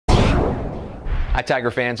Hi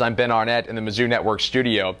Tiger fans, I'm Ben Arnett in the Mizzou Network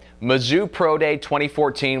studio. Mizzou Pro Day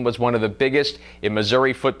 2014 was one of the biggest in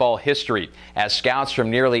Missouri football history, as scouts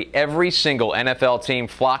from nearly every single NFL team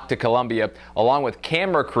flocked to Columbia, along with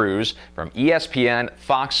camera crews from ESPN,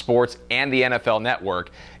 Fox Sports, and the NFL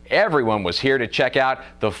Network. Everyone was here to check out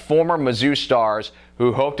the former Mizzou stars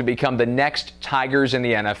who hope to become the next Tigers in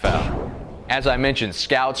the NFL. As I mentioned,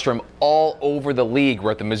 scouts from all over the league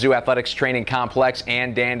were at the Mizzou Athletics Training Complex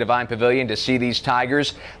and Dan Devine Pavilion to see these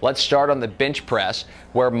Tigers. Let's start on the bench press,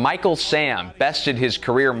 where Michael Sam bested his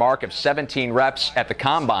career mark of 17 reps at the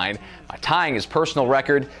Combine by tying his personal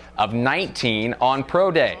record of 19 on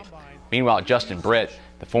Pro Day. Meanwhile, Justin Britt,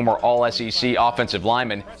 the former All-SEC offensive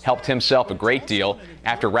lineman, helped himself a great deal.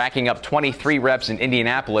 After racking up 23 reps in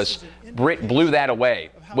Indianapolis, Britt blew that away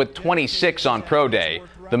with 26 on Pro Day,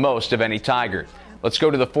 the most of any Tiger. Let's go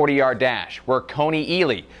to the 40-yard dash, where Coney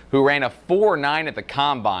Ely, who ran a 4.9 at the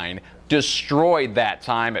Combine, destroyed that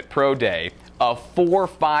time at Pro Day, a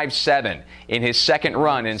 4.57 in his second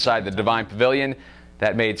run inside the Devine Pavilion.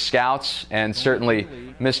 That made scouts and certainly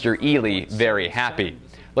Mr. Ely very happy.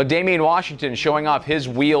 LaDamian Washington showing off his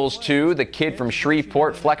wheels too, the kid from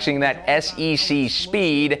Shreveport flexing that SEC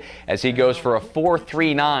speed as he goes for a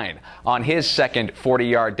 4.39 on his second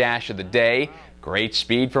 40-yard dash of the day. Great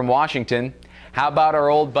speed from Washington. How about our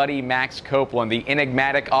old buddy Max Copeland, the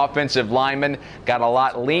enigmatic offensive lineman? Got a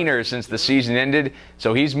lot leaner since the season ended,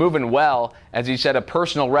 so he's moving well as he set a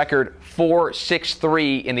personal record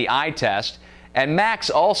 4.63 in the eye test. And Max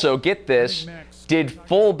also, get this, did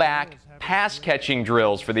fullback pass catching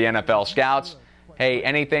drills for the NFL scouts. Hey,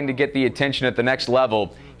 anything to get the attention at the next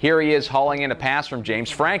level. Here he is hauling in a pass from James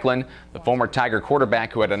Franklin, the former Tiger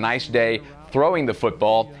quarterback who had a nice day throwing the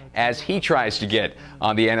football as he tries to get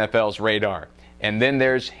on the NFL's radar. And then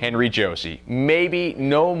there's Henry Josie, maybe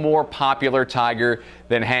no more popular Tiger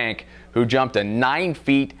than Hank, who jumped a 9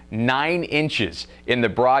 feet 9 inches in the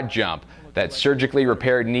broad jump. That surgically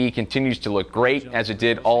repaired knee continues to look great, as it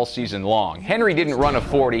did all season long. Henry didn't run a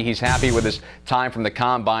 40. He's happy with his time from the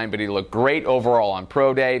Combine, but he looked great overall on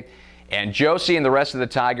Pro Day. And Josie and the rest of the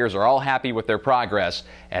Tigers are all happy with their progress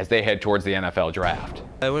as they head towards the NFL draft.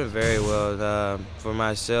 It went very well. For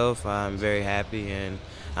myself, I'm very happy, and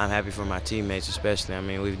I'm happy for my teammates especially. I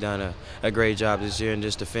mean, we've done a great job this year, and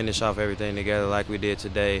just to finish off everything together like we did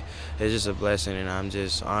today is just a blessing, and I'm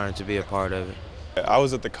just honored to be a part of it. I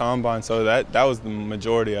was at the Combine, so that was the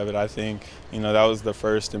majority of it. I think, you know, that was the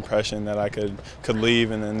first impression that I could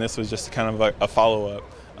leave, and then this was just kind of like a follow-up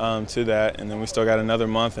to that. And then we still got another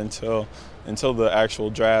month until the actual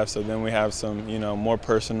draft. So then we have some, more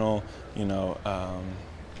personal, more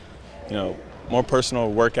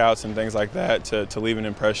personal workouts and things like that to leave an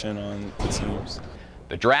impression on the teams.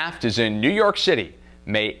 The draft is in New York City,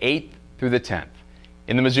 May 8th through the 10th.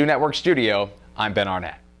 In the Mizzou Network studio, I'm Ben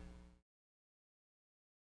Arnett.